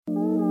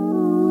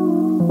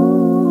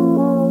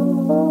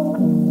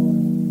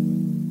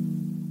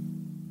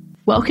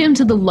Welcome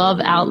to the Love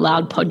Out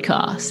Loud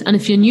podcast. And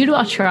if you're new to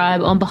our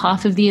tribe, on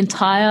behalf of the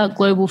entire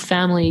global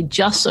family,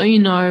 just so you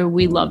know,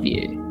 we love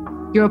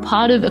you. You're a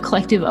part of a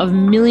collective of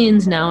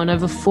millions now in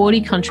over 40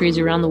 countries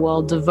around the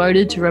world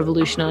devoted to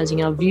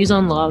revolutionizing our views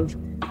on love,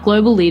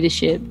 global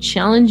leadership,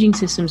 challenging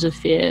systems of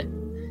fear,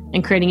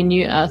 and creating a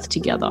new earth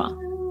together.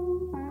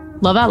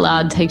 Love Out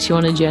Loud takes you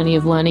on a journey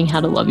of learning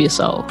how to love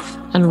yourself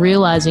and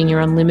realizing your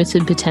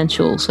unlimited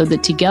potential so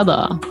that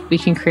together we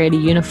can create a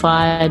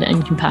unified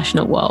and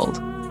compassionate world.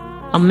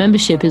 Our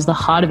membership is the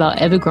heart of our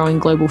ever-growing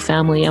global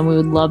family, and we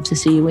would love to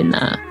see you in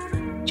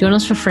there. Join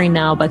us for free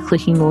now by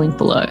clicking the link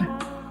below.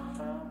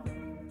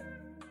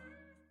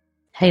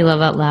 Hey,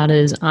 Love Out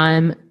Louders,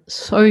 I'm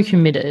so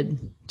committed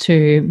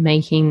to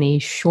making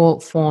these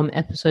short form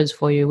episodes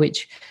for you,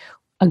 which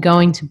are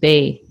going to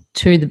be,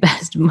 to the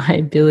best of my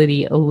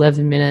ability,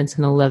 11 minutes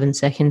and 11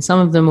 seconds. Some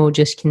of them will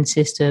just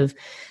consist of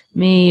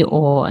me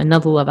or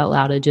another Love Out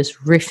Louder just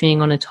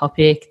riffing on a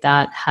topic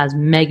that has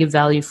mega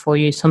value for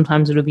you.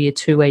 Sometimes it'll be a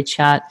two-way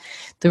chat.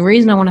 The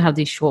reason I want to have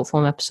these short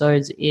form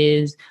episodes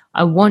is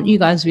I want you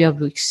guys to be able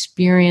to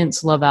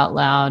experience Love Out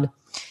Loud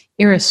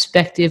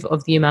irrespective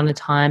of the amount of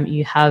time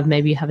you have.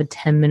 Maybe you have a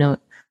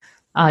 10-minute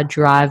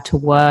drive to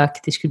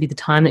work. This could be the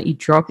time that you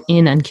drop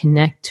in and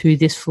connect to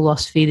this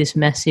philosophy, this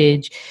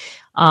message.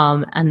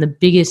 And the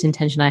biggest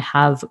intention I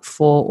have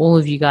for all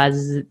of you guys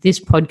is that this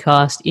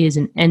podcast is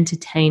an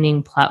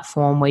entertaining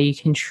platform where you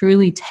can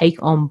truly take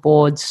on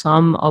board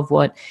some of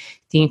what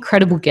the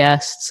incredible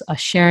guests are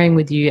sharing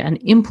with you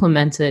and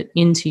implement it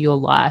into your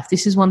life.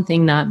 This is one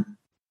thing that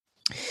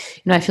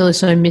I feel is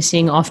so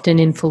missing often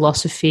in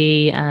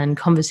philosophy and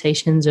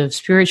conversations of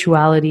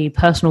spirituality,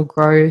 personal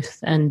growth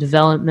and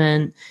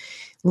development.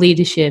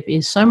 Leadership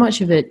is so much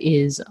of it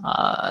is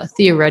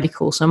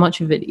theoretical, so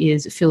much of it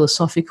is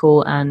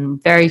philosophical, and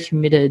very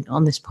committed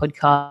on this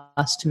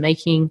podcast to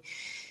making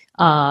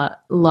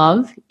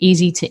love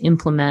easy to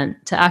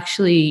implement, to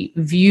actually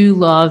view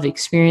love,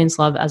 experience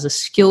love as a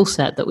skill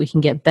set that we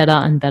can get better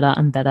and better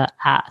and better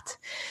at.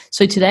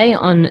 So today,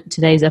 on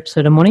today's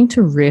episode, I'm wanting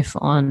to riff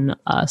on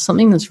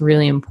something that's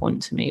really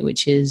important to me,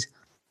 which is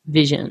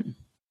vision.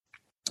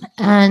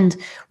 And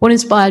what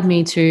inspired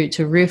me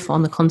to riff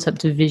on the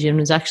concept of vision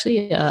was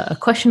actually a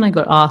question I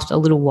got asked a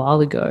little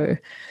while ago,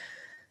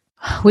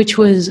 which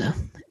was,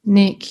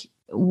 Nick,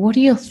 what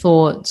are your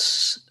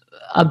thoughts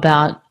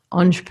about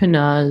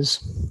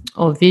entrepreneurs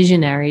or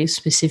visionaries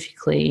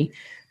specifically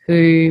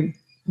who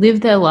live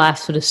their life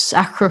sort of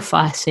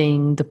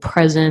sacrificing the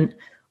present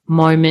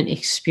moment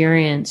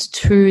experience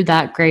to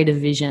that greater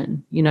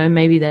vision? You know,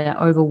 maybe they're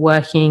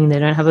overworking, they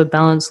don't have a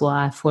balanced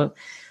life, or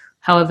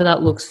however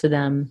that looks for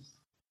them.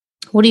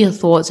 What are your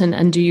thoughts,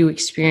 and do you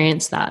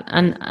experience that?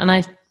 And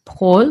I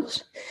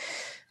paused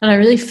and I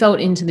really felt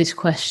into this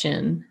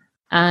question,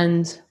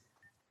 and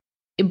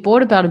it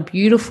brought about a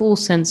beautiful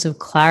sense of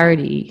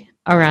clarity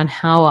around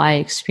how I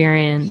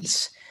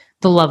experience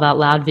the Love Out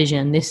Loud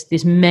vision,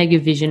 this mega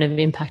vision of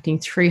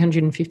impacting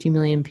 350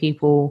 million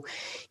people,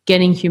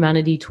 getting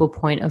humanity to a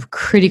point of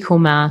critical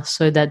mass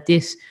so that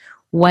this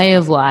way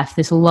of life,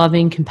 this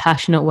loving,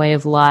 compassionate way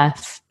of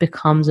life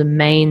becomes a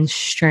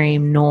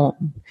mainstream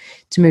norm,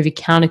 to move a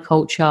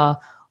counterculture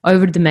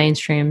over to the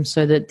mainstream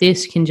so that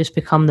this can just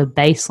become the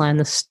baseline,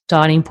 the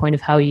starting point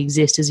of how we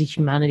exist as a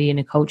humanity and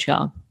a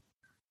culture.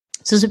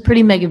 So it's a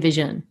pretty mega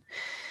vision.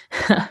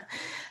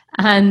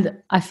 And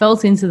I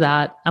felt into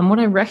that. And what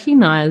I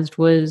recognized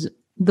was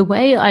the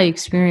way I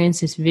experience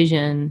this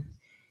vision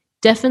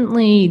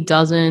definitely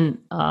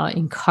doesn't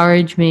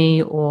encourage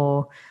me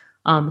or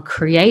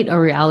create a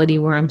reality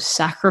where I'm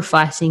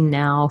sacrificing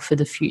now for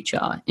the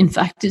future. In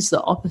fact, it's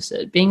the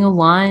opposite. Being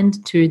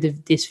aligned to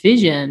this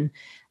vision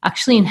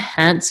actually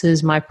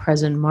enhances my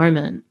present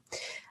moment.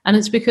 And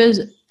it's because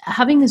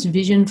having this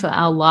vision for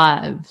our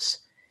lives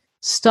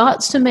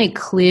starts to make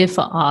clear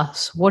for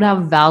us what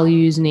our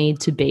values need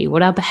to be,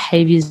 what our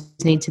behaviors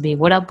need to be,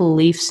 what our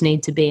beliefs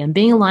need to be. And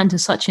being aligned to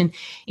such an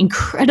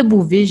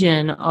incredible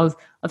vision of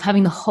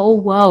having the whole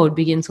world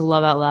begin to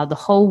love out loud, the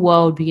whole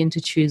world begin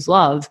to choose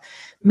love,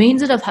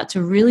 means that I've had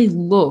to really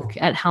look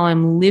at how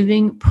I'm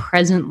living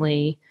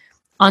presently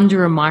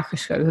under a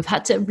microscope. I've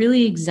had to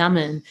really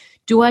examine,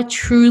 do I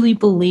truly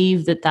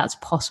believe that that's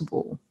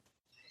possible?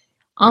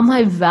 Are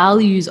my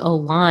values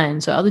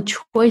aligned? So are the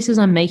choices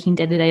I'm making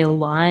day to day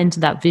aligned to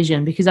that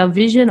vision? Because our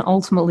vision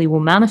ultimately will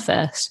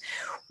manifest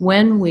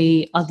when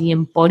we are the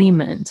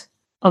embodiment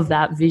of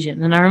that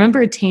vision. And I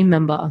remember a team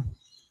member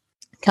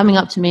coming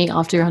up to me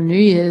after our New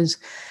Year's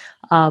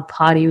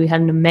party. We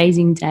had an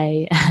amazing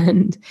day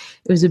and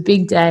it was a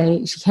big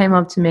day. She came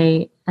up to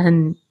me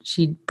and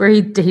she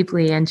breathed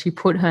deeply and she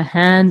put her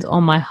hand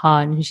on my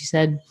heart and she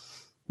said,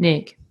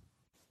 Nick,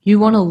 you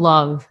want to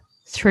love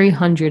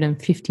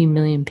 350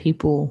 million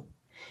people,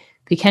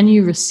 but can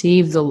you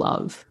receive the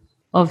love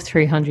of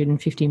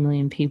 350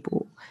 million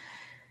people?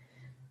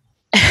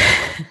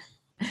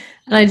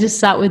 And I just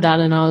sat with that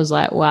and I was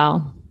like,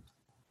 wow.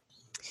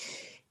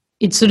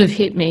 It sort of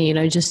hit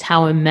me, just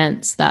how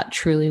immense that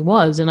truly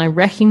was. And I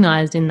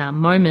recognized in that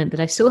moment that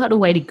I still had a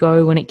way to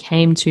go when it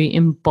came to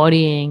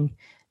embodying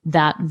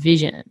that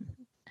vision.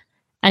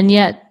 And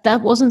yet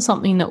that wasn't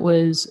something that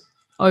was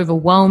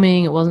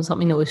overwhelming. It wasn't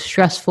something that was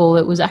stressful.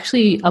 It was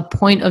actually a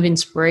point of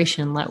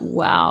inspiration. Like,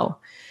 wow,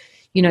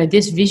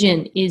 this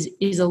vision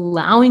is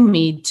allowing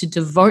me to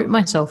devote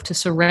myself, to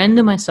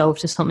surrender myself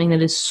to something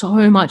that is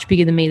so much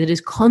bigger than me, that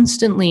is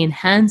constantly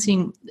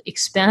enhancing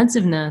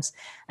expansiveness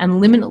and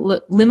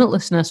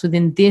limitlessness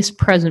within this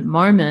present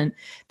moment,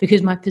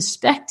 because my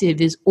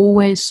perspective is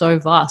always so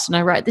vast. And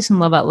I write this in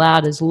Love Out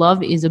Loud as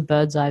love is a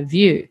bird's eye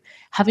view.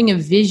 Having a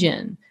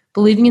vision,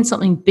 believing in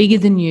something bigger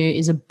than you,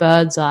 is a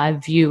bird's eye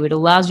view. It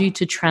allows you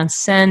to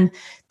transcend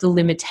the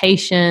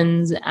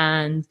limitations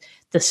and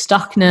the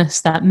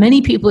stuckness that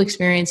many people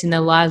experience in their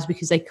lives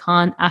because they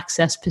can't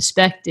access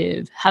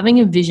perspective. Having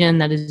a vision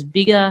that is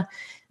bigger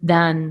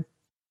than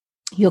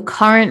your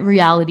current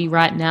reality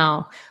right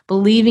now,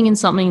 believing in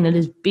something that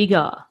is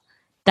bigger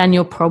than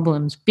your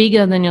problems,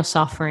 bigger than your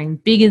suffering,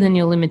 bigger than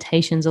your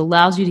limitations,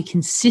 allows you to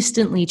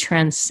consistently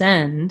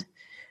transcend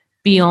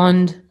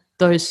beyond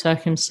those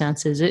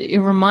circumstances. It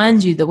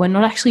reminds you that we're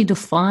not actually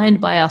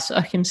defined by our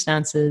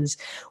circumstances.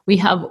 We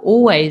have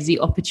always the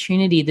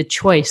opportunity, the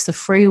choice, the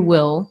free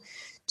will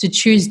to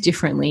choose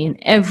differently in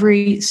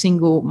every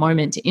single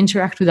moment, to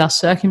interact with our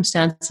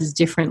circumstances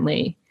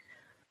differently.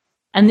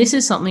 And this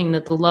is something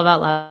that the Love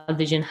Out Loud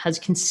vision has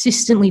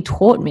consistently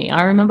taught me.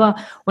 I remember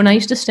when I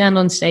used to stand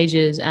on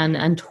stages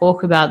and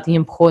talk about the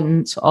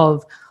importance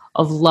of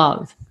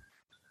love.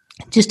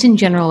 Just in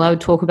general, I would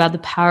talk about the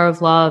power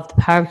of love,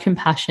 the power of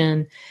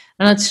compassion,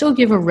 and I'd still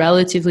give a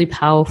relatively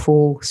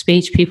powerful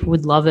speech. People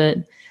would love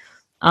it.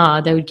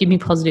 They would give me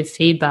positive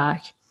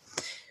feedback.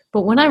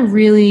 But when I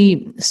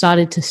really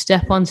started to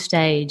step on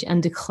stage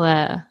and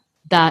declare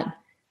that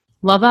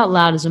Love Out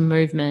Loud as a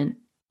movement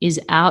is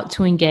out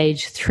to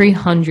engage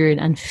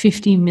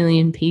 350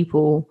 million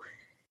people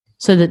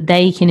so that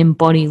they can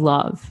embody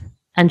love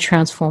and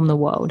transform the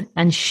world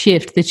and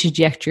shift the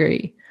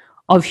trajectory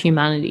of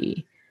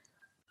humanity,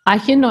 I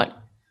cannot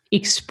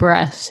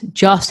express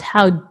just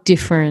how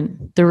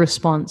different the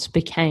response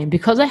became.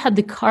 Because I had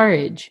the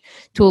courage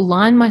to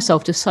align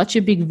myself to such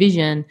a big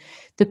vision,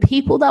 the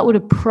people that would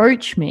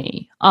approach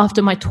me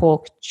after my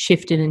talk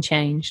shifted and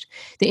changed.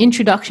 The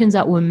introductions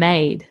that were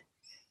made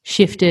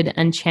shifted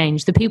and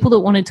changed. The people that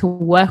wanted to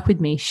work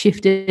with me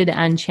shifted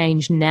and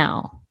changed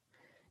now.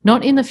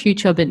 Not in the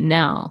future, but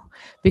now.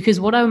 Because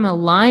what I'm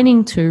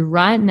aligning to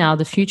right now,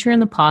 the future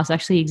and the past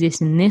actually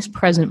exist in this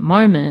present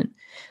moment,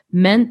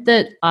 meant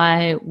that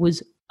I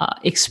was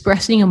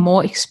expressing a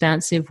more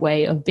expansive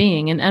way of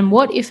being. And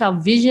what if our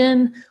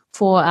vision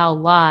for our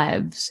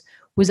lives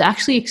was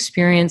actually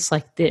experienced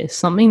like this,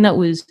 something that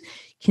was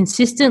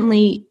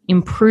consistently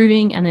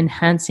improving and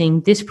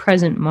enhancing this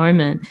present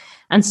moment,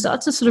 and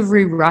start to sort of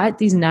rewrite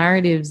these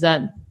narratives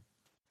that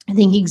I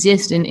think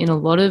exist in a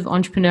lot of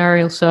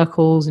entrepreneurial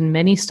circles and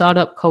many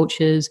startup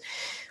cultures,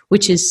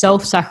 which is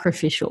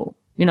self-sacrificial.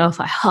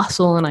 If I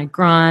hustle and I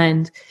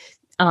grind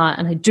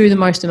and I do the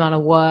most amount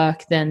of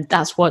work, then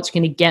that's what's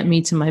going to get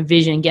me to my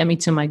vision, get me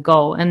to my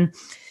goal. And,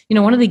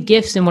 one of the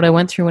gifts in what I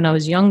went through when I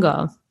was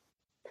younger,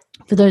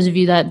 for those of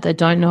you that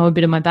don't know a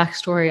bit of my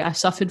backstory, I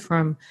suffered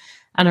from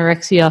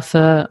anorexia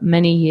for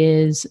many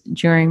years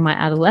during my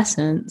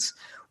adolescence.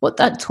 What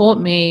that taught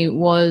me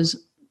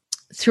was,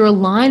 through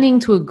aligning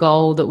to a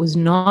goal that was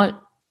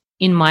not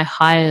in my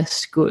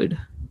highest good,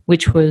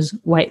 which was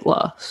weight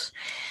loss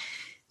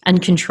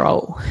and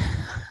control,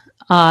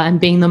 and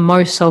being the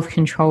most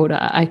self-controlled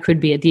I could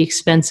be at the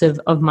expense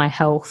of my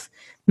health,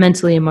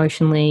 mentally,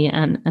 emotionally,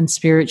 and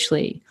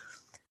spiritually.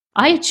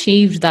 I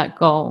achieved that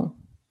goal.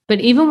 But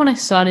even when I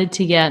started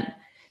to get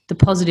the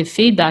positive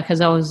feedback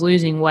as I was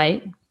losing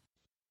weight,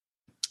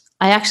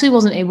 I actually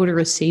wasn't able to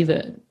receive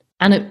it.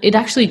 And it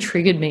actually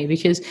triggered me,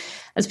 because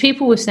as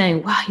people were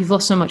saying, wow, you've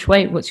lost so much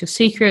weight, what's your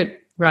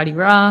secret?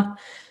 Rah-de-rah.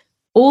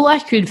 All I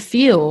could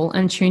feel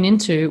and tune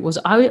into was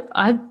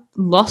I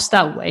lost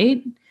that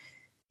weight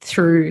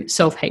through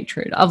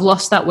self-hatred. I've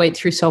lost that weight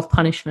through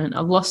self-punishment.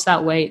 I've lost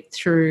that weight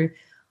through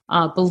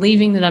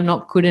believing that I'm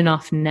not good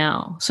enough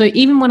now. So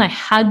even when I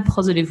had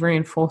positive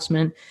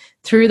reinforcement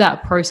through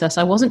that process,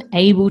 I wasn't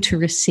able to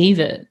receive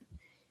it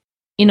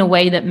in a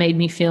way that made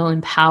me feel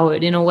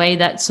empowered, in a way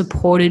that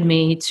supported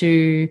me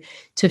to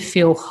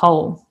feel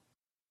whole.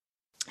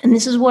 And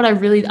this is what I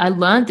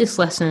learned this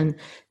lesson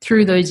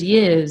through those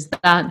years,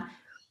 that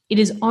it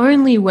is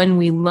only when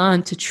we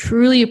learn to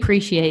truly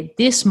appreciate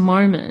this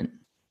moment,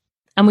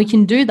 and we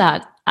can do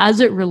that as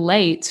it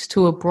relates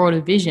to a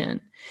broader vision.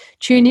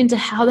 Tune into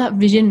how that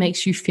vision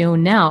makes you feel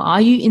now. Are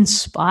you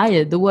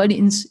inspired? The word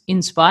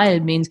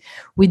inspired means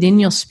within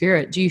your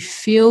spirit. Do you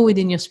feel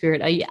within your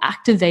spirit? Are you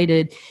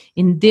activated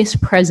in this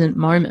present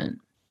moment?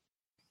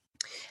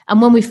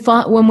 And when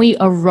we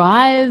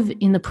arrive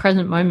in the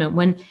present moment,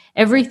 when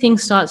everything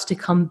starts to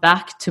come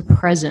back to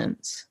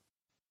presence,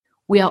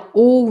 we are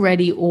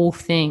already all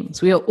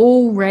things. We are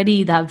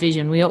already that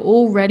vision. We are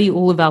already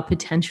all of our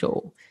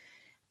potential.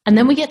 And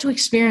then we get to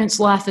experience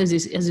life as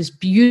this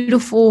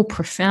beautiful,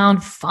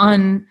 profound,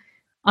 fun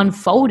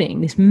unfolding,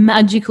 this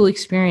magical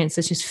experience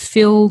that's just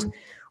filled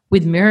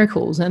with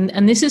miracles.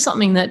 And this is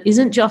something that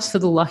isn't just for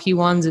the lucky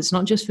ones. It's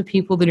not just for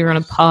people that are on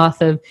a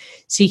path of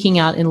seeking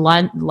out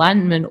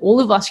enlightenment.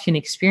 All of us can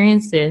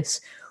experience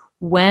this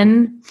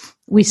when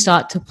we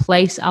start to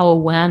place our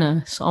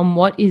awareness on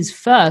what is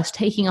first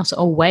taking us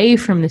away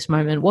from this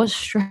moment, what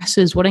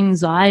stresses, what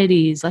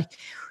anxieties, like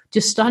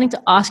just starting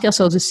to ask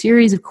ourselves a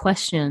series of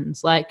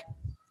questions like,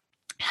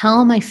 how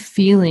am I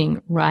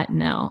feeling right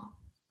now?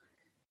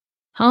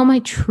 How am I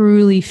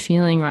truly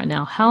feeling right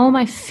now? How am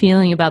I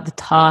feeling about the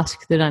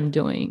task that I'm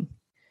doing?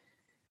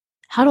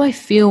 How do I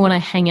feel when I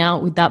hang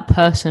out with that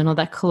person or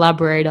that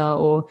collaborator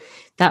or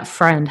that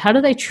friend? How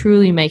do they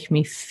truly make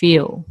me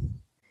feel?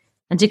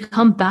 And to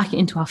come back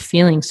into our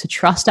feelings, to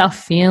trust our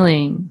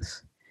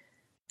feelings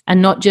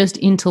and not just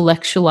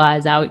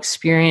intellectualize our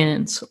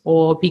experience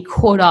or be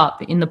caught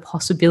up in the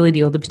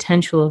possibility or the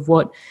potential of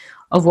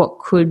what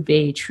could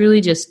be.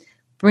 Truly just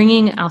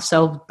bringing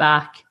ourselves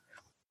back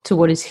to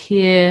what is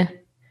here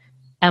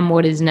and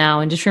what is now.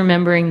 And just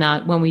remembering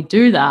that when we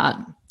do that,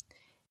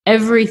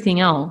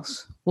 everything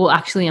else will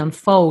actually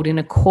unfold in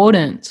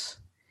accordance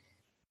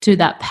to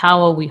that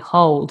power we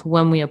hold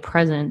when we are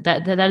present.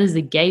 That is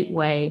the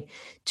gateway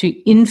to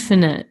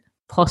infinite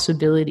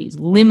possibilities,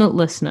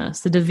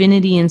 limitlessness, the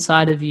divinity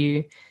inside of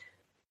you.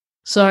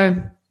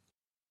 So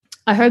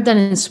I hope that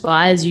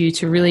inspires you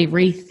to really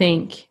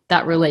rethink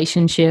that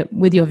relationship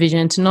with your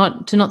vision, to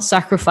not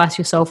sacrifice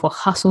yourself or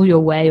hustle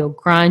your way or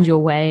grind your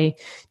way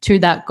to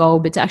that goal,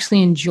 but to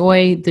actually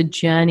enjoy the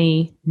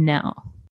journey now.